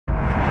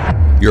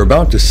You're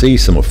about to see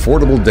some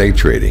affordable day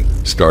trading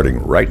starting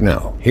right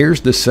now.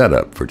 Here's the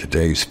setup for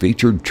today's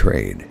featured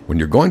trade. When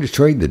you're going to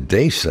trade the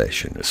day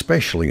session,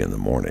 especially in the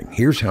morning,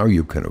 here's how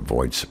you can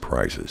avoid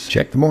surprises.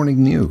 Check the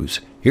morning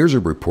news. Here's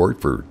a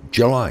report for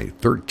July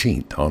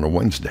 13th on a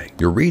Wednesday.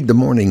 You read the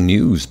morning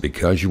news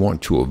because you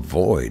want to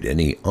avoid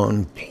any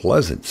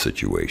unpleasant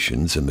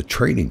situations in the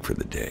trading for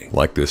the day,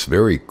 like this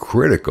very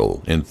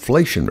critical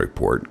inflation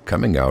report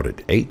coming out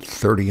at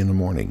 8:30 in the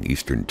morning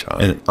Eastern Time.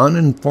 An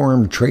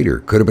uninformed trader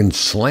could have been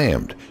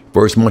slammed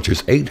for as much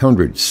as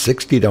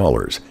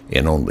 $860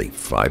 in only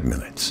 5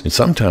 minutes. And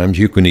sometimes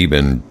you can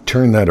even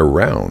turn that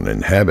around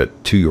and have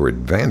it to your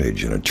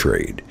advantage in a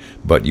trade,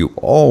 but you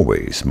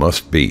always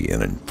must be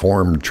an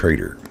informed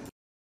trader.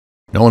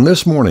 Now on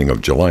this morning of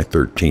July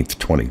 13th,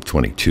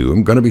 2022,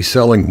 I'm going to be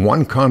selling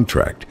one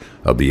contract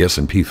of the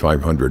S&P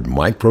 500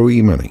 Micro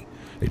E-Money.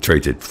 It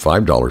trades at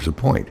 $5 a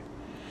point.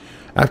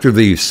 After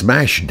the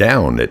smash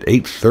down at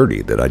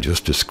 8:30 that I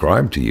just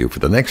described to you, for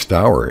the next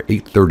hour,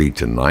 8:30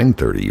 to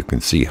 9:30, you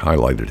can see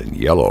highlighted in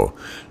yellow,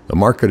 the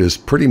market is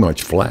pretty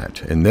much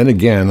flat. And then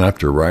again,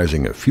 after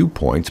rising a few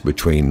points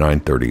between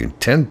 9:30 and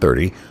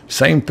 10:30,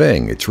 same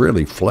thing, it's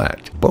really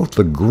flat. Both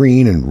the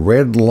green and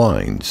red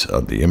lines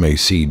of the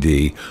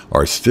MACD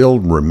are still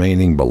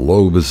remaining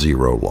below the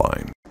zero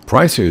line.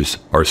 Prices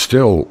are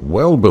still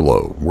well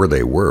below where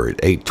they were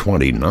at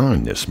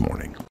 8:29 this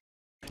morning.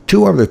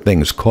 Two other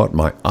things caught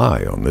my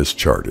eye on this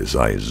chart as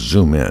I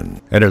zoom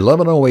in. At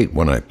 11:08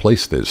 when I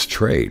placed this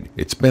trade,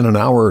 it's been an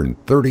hour and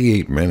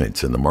 38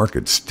 minutes and the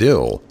market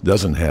still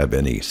doesn't have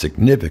any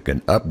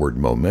significant upward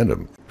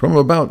momentum. From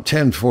about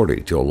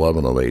 10:40 to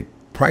 11:08,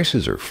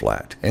 prices are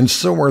flat, and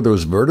so are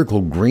those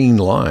vertical green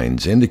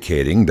lines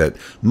indicating that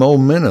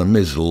momentum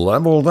is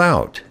leveled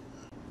out.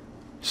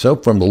 So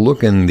from the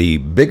look in the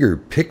bigger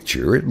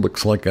picture, it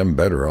looks like I'm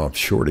better off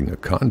shorting a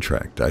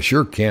contract. I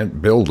sure can't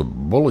build a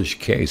bullish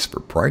case for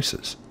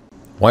prices.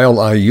 While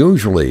I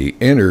usually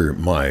enter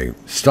my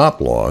stop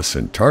loss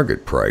and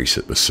target price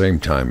at the same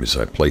time as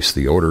I place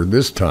the order,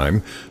 this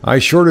time I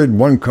shorted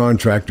one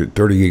contract at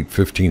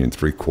 38.15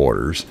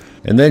 3/4,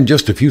 and then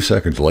just a few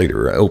seconds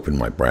later I opened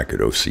my bracket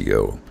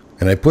OCO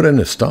and I put in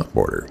a stop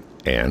order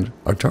and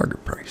a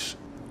target price.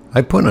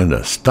 I put in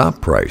a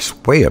stop price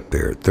way up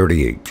there at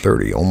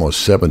 38.30,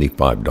 almost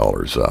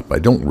 $75 up. I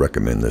don't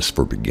recommend this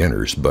for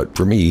beginners, but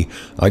for me,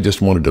 I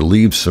just wanted to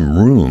leave some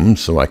room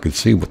so I could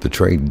see what the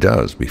trade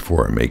does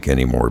before I make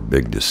any more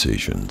big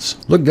decisions.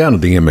 Look down at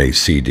the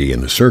MACD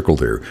in the circle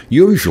there.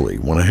 Usually,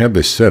 when I have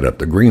this set up,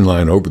 the green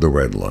line over the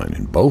red line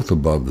and both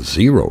above the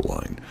zero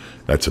line,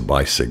 that's a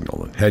buy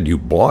signal. And had you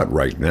bought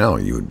right now,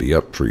 you would be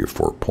up 3 or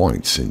 4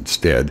 points.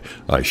 Instead,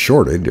 I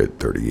shorted at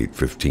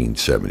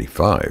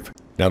 38.1575.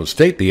 Now, to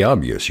state the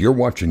obvious, you're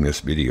watching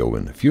this video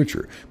in the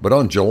future, but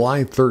on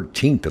July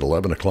 13th at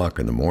 11 o'clock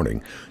in the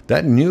morning,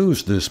 that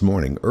news this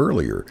morning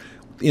earlier,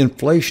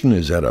 inflation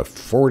is at a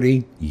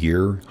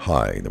 40-year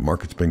high. The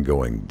market's been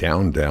going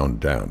down, down,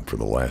 down for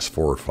the last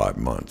 4 or 5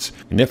 months.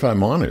 And if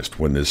I'm honest,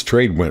 when this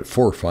trade went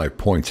 4 or 5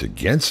 points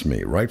against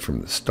me right from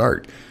the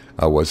start,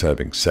 I was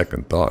having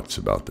second thoughts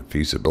about the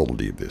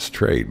feasibility of this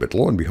trade, but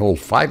lo and behold,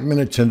 5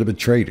 minutes into the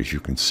trade, as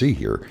you can see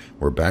here,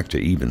 we're back to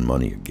even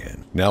money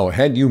again. Now,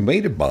 had you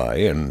made a buy,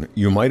 and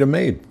you might have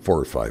made 4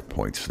 or 5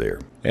 points there,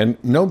 and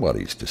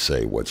nobody's to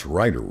say what's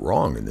right or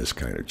wrong in this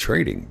kind of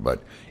trading,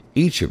 but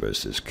each of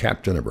us is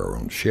captain of our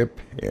own ship,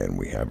 and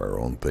we have our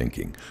own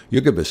thinking. You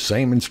give the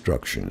same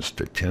instructions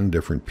to 10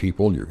 different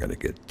people, you're going to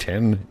get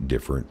 10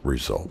 different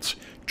results.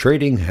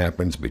 Trading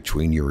happens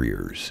between your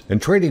ears,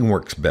 and trading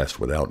works best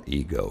without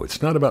ego.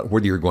 It's not about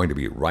whether you're going to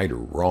be right or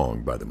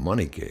wrong by the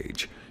money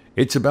gauge.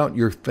 It's about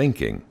your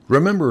thinking.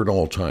 Remember at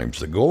all times,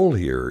 the goal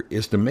here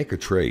is to make a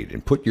trade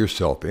and put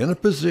yourself in a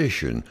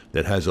position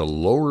that has a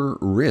lower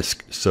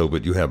risk so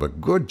that you have a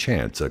good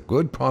chance, a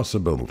good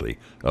possibility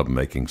of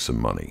making some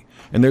money.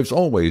 And there's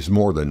always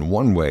more than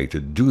one way to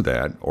do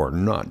that or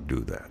not do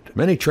that.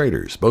 Many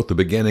traders, both the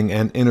beginning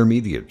and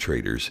intermediate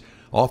traders,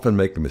 often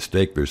make the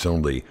mistake there's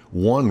only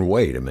one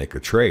way to make a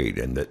trade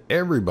and that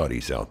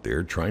everybody's out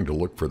there trying to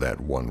look for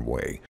that one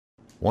way.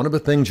 One of the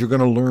things you're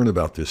going to learn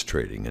about this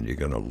trading, and you're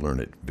going to learn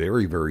it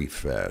very, very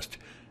fast,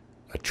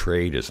 a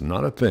trade is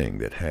not a thing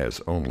that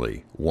has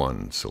only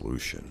one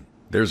solution.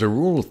 There's a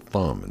rule of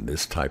thumb in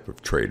this type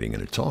of trading,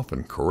 and it's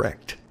often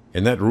correct.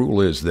 And that rule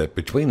is that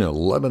between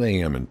 11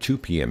 a.m. and 2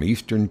 p.m.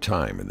 Eastern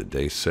Time in the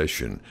day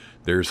session,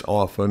 there's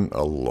often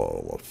a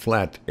lull, a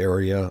flat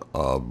area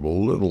of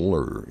little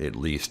or at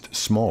least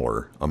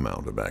smaller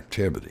amount of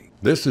activity.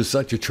 This is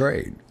such a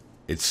trade.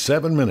 It's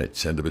 7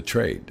 minutes into the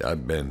trade.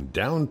 I've been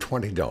down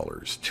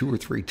 $20 2 or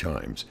 3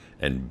 times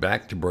and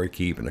back to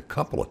break even a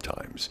couple of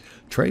times.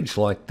 Trades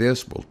like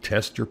this will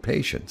test your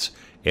patience.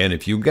 And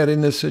if you get in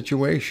this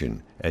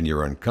situation and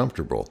you're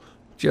uncomfortable,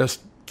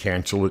 just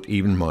cancel at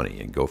even money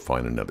and go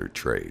find another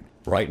trade.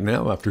 Right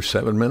now, after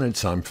 7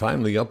 minutes, I'm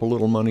finally up a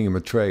little money in the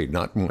trade.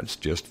 Not much,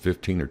 just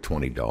 $15 or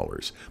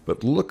 $20.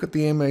 But look at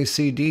the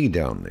MACD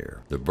down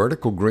there. The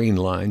vertical green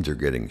lines are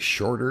getting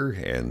shorter,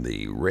 and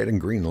the red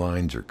and green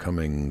lines are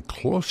coming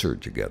closer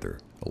together.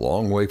 A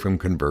long way from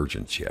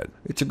convergence yet.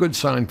 It's a good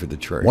sign for the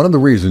trade. One of the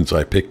reasons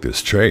I picked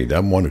this trade, I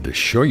wanted to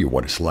show you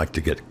what it's like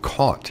to get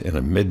caught in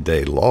a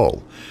midday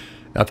lull.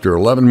 After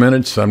 11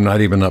 minutes, I'm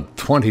not even up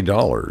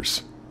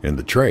 $20 in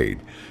the trade.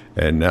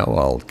 And now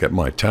I'll get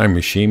my time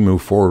machine,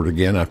 move forward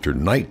again. After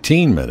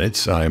 19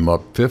 minutes, I'm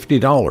up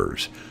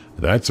 $50.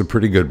 That's a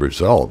pretty good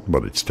result,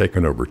 but it's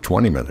taken over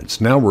 20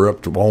 minutes. Now we're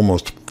up to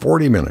almost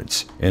 40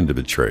 minutes into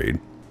the trade,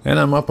 and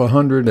I'm up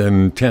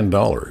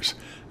 $110.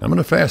 I'm going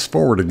to fast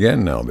forward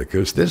again now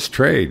because this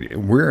trade,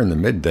 we're in the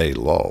midday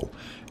lull,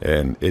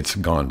 and it's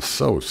gone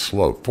so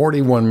slow.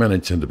 41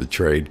 minutes into the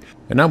trade,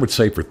 and I would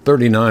say for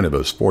 39 of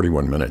those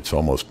 41 minutes,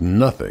 almost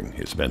nothing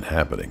has been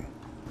happening.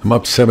 I'm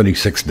up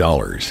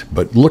 $76,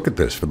 but look at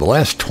this. For the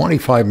last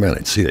 25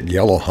 minutes, see that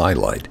yellow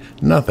highlight?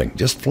 Nothing,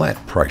 just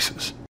flat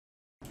prices.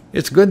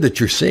 It's good that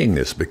you're seeing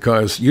this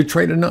because you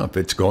trade enough.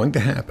 It's going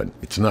to happen.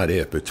 It's not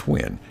if, it's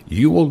when.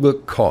 You will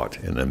get caught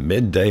in a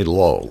midday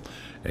lull,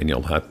 and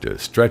you'll have to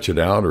stretch it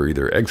out or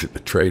either exit the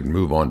trade and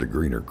move on to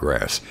greener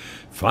grass.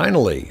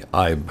 Finally,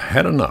 I've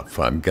had enough.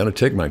 I'm going to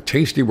take my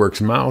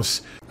Tastyworks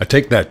mouse. I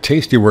take that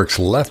Tastyworks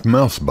left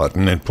mouse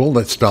button and pull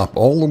that stop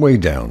all the way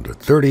down to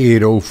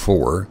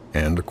 38.04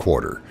 and a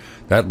quarter.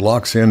 That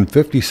locks in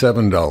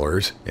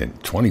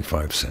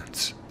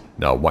 $57.25.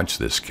 Now watch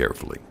this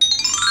carefully.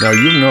 Now,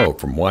 you know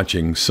from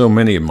watching so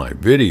many of my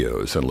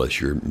videos,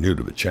 unless you're new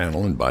to the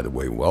channel, and by the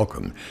way,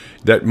 welcome,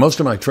 that most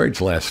of my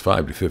trades last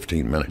 5 to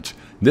 15 minutes.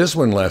 This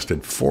one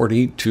lasted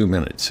 42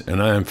 minutes,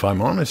 and if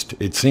I'm honest,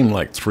 it seemed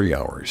like 3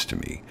 hours to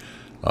me.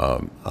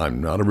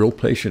 I'm not a real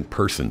patient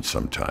person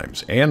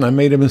sometimes, and I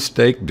made a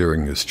mistake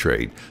during this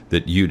trade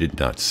that you did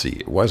not see.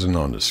 It wasn't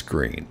on the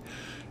screen.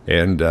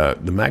 And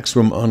the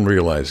maximum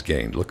unrealized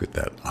gain, look at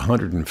that,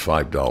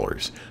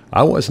 $105.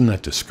 I wasn't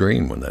at the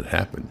screen when that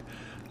happened.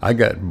 I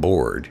got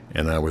bored,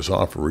 and I was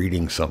off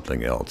reading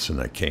something else,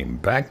 and I came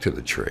back to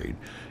the trade.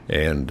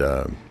 And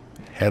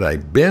had I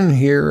been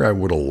here, I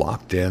would have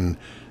locked in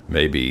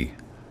maybe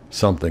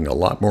something a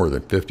lot more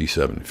than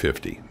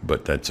 $57.50,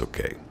 but that's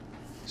okay.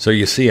 So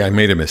you see, I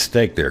made a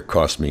mistake there. It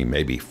cost me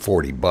maybe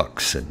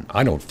 $40, and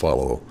I don't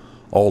follow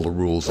all the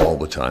rules all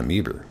the time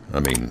either.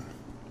 I mean,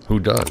 who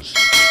does?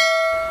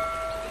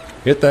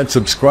 Hit that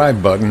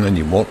subscribe button and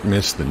you won't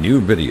miss the new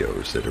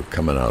videos that are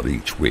coming out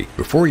each week.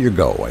 Before you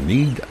go, I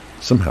need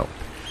some help.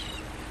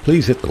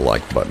 Please hit the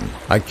like button.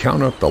 I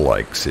count up the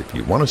likes if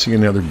you want to see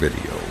another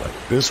video like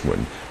this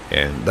one,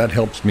 and that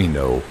helps me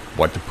know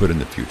what to put in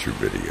the future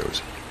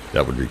videos.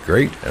 That would be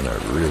great, and I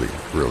really,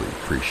 really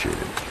appreciate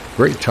it.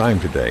 Great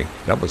time today.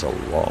 That was a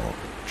long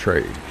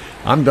trade.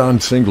 I'm Don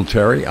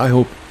Singletary. I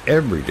hope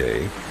every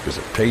day is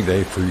a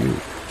payday for you.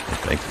 And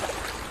thank you.